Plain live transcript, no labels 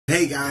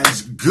Hey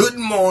guys, good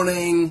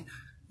morning.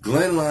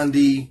 Glenn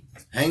Lundy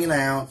hanging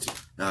out.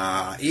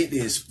 It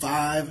is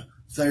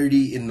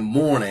 5:30 in the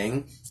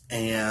morning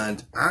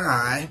and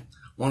I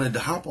wanted to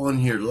hop on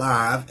here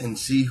live and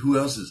see who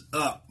else is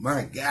up.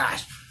 My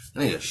gosh,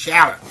 I need to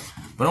shout it.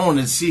 But I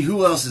wanted to see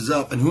who else is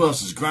up and who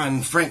else is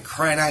grinding. Frank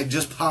Cranite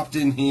just popped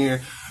in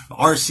here.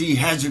 RC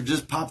Hazard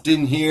just popped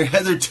in here.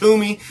 Heather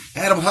Toomey,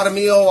 Adam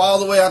Jaramillo, all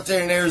the way out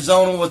there in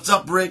Arizona. What's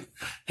up, Rick?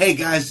 Hey,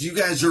 guys, you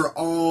guys are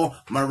all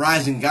my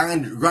rising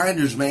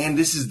grinders, man.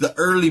 This is the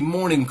early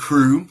morning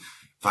crew.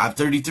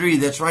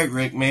 5:33, that's right,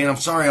 Rick, man. I'm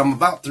sorry, I'm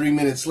about 3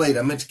 minutes late.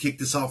 I meant to kick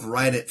this off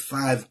right at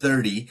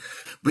 5:30.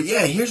 But,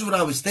 yeah, here's what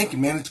I was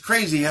thinking, man. It's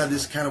crazy how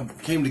this kind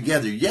of came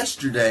together.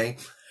 Yesterday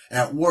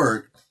at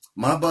work,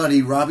 my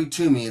buddy, Robbie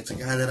Toomey, it's a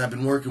guy that I've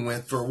been working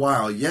with for a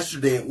while.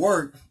 Yesterday at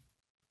work,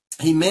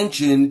 he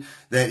mentioned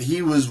that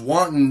he was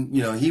wanting,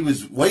 he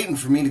was waiting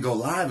for me to go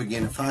live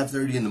again at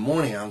 5:30 in the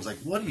morning. I was like,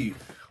 what are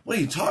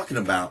you talking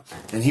about?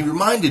 And he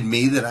reminded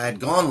me that I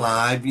had gone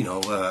live,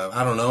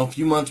 I don't know, a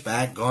few months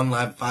back, gone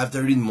live at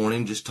 5:30 in the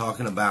morning, just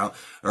talking about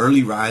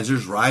early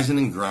risers, rising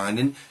and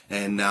grinding.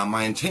 And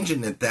my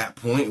intention at that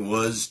point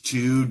was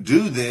to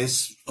do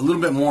this a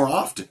little bit more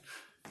often.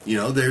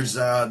 There's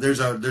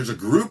a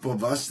group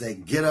of us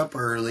that get up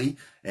early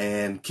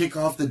and kick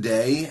off the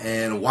day.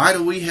 And why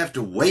do we have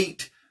to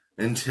wait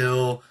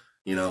until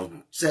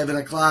 7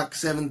 o'clock,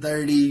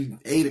 7:30,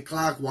 8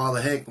 o'clock, while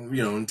the heck,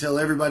 until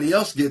everybody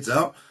else gets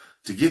up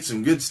to get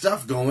some good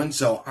stuff going?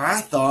 So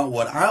I thought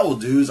what I will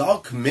do is I'll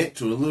commit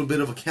to a little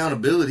bit of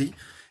accountability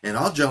and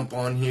I'll jump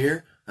on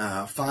here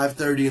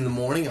 5:30 in the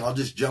morning. I'll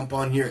just jump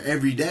on here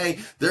every day.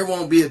 There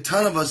won't be a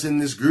ton of us in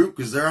this group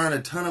because there aren't a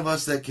ton of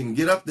us that can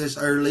get up this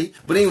early.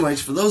 But anyways,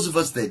 for those of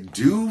us that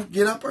do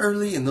get up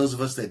early and those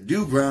of us that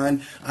do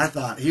grind, I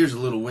thought here's a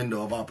little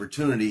window of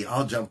opportunity.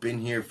 I'll jump in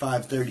here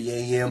 5:30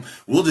 a.m.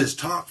 We'll just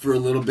talk for a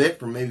little bit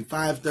from maybe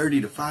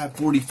 5:30 to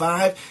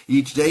 5:45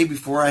 each day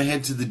before I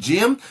head to the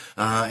gym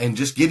and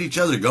just get each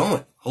other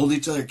going. Hold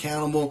each other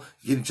accountable,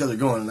 get each other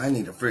going. And I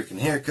need a freaking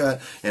haircut.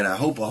 And I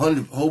hope a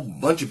whole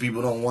bunch of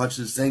people don't watch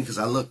this thing because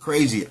I look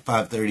crazy at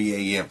 5:30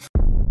 a.m.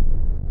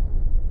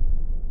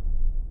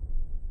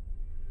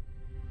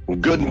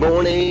 Good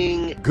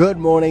morning. Good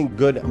morning.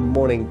 Good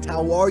morning.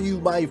 How are you,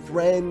 my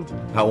friend?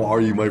 How are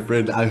you, my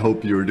friend? I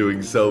hope you're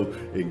doing so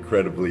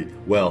incredibly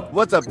well.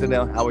 What's up,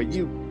 Danelle? How are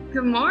you?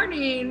 Good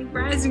morning,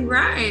 rise and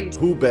grind.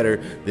 Who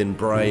better than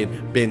Brian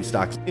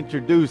Benstocks?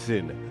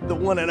 Introducing the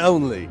one and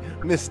only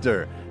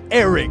Mr.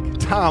 Eric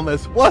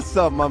Thomas. What's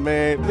up, my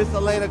man? Miss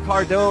Elena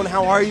Cardone,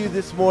 how are you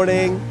this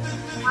morning?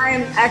 I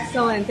am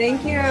excellent,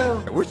 thank you.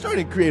 We're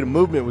starting to create a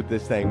movement with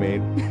this thing,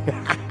 man.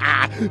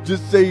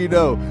 Just so you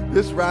know,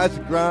 this rise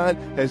and grind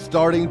is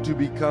starting to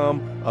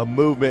become a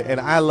movement,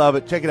 and I love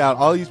it. Check it out.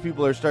 All these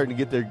people are starting to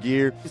get their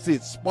gear. You see,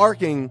 it's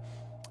sparking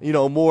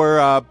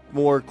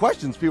more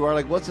questions. People are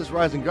like, what's this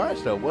rise and grind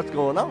stuff? What's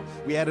going on?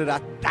 We added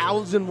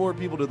 1,000 more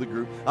people to the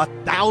group,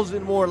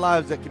 1,000 more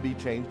lives that can be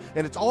changed.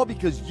 And it's all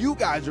because you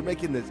guys are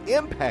making this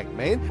impact,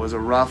 man. It was a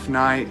rough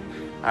night.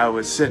 I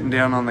was sitting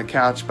down on the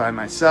couch by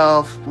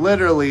myself.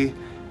 Literally,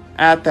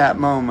 at that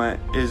moment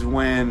is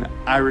when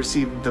I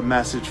received the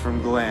message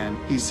from Glenn.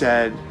 He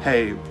said,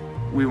 hey,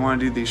 we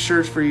want to do these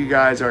shirts for you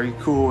guys. Are you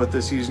cool with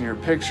us using your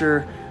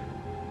picture?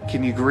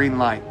 Can you green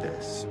light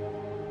this?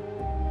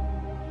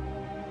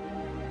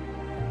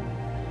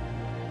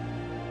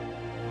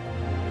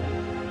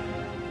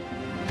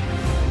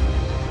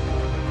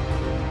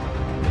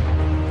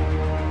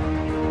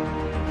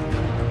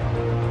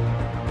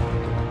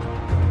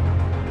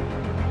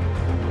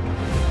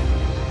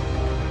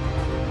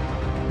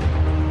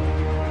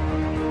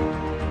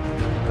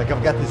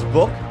 I've got this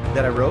book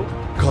that I wrote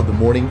called The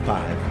Morning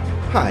 5.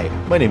 Hi,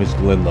 my name is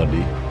Glenn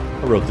Lundy.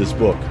 I wrote this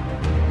book.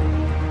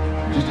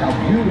 Just how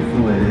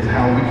beautiful it is,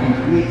 how we can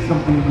create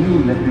something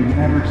new that we've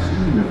never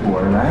seen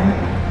before, right?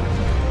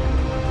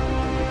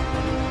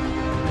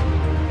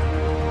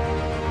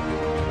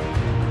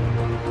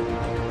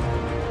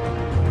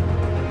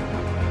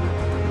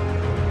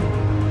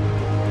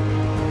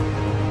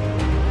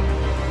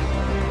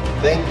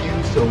 Thank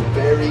you so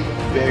very,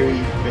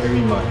 very,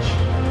 very much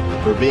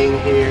for being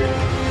here.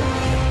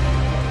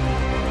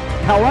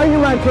 How are you,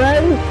 my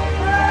friend?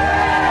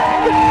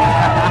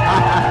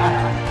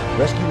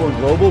 Rescue One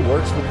Global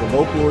works with the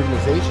local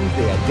organizations.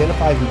 They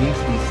identify who needs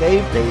to be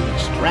saved. They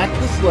extract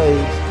the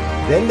slaves.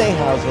 Then they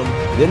house them.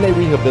 Then they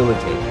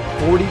rehabilitate.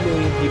 40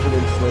 million people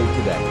enslaved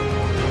today.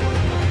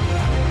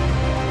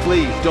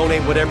 Please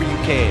donate whatever you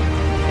can.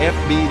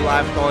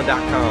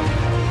 FBLiveCon.com.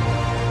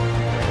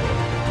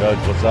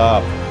 Judge, what's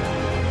up?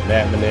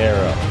 Matt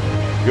Monero.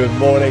 Good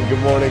morning,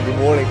 good morning, good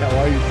morning. How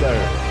are you,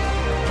 sir?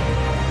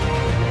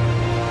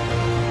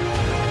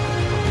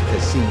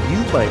 Because see, you,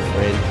 my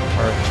friend,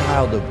 are a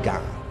child of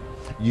God.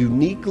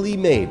 Uniquely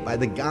made by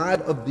the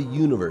God of the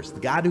universe. The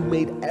God who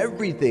made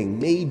everything,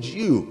 made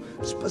you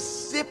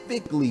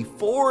specifically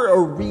for a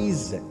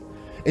reason.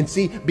 And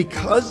see,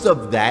 because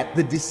of that,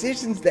 the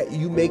decisions that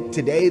you make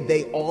today,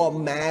 they all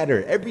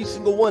matter. Every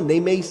single one. They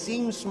may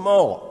seem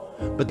small,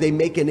 but they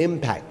make an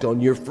impact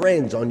on your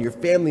friends, on your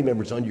family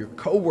members, on your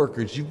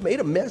coworkers. You've made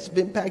a massive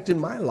impact in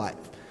my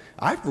life.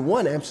 I, for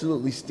one,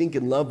 absolutely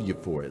stinking love you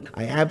for it.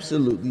 I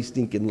absolutely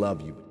stinking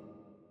love you.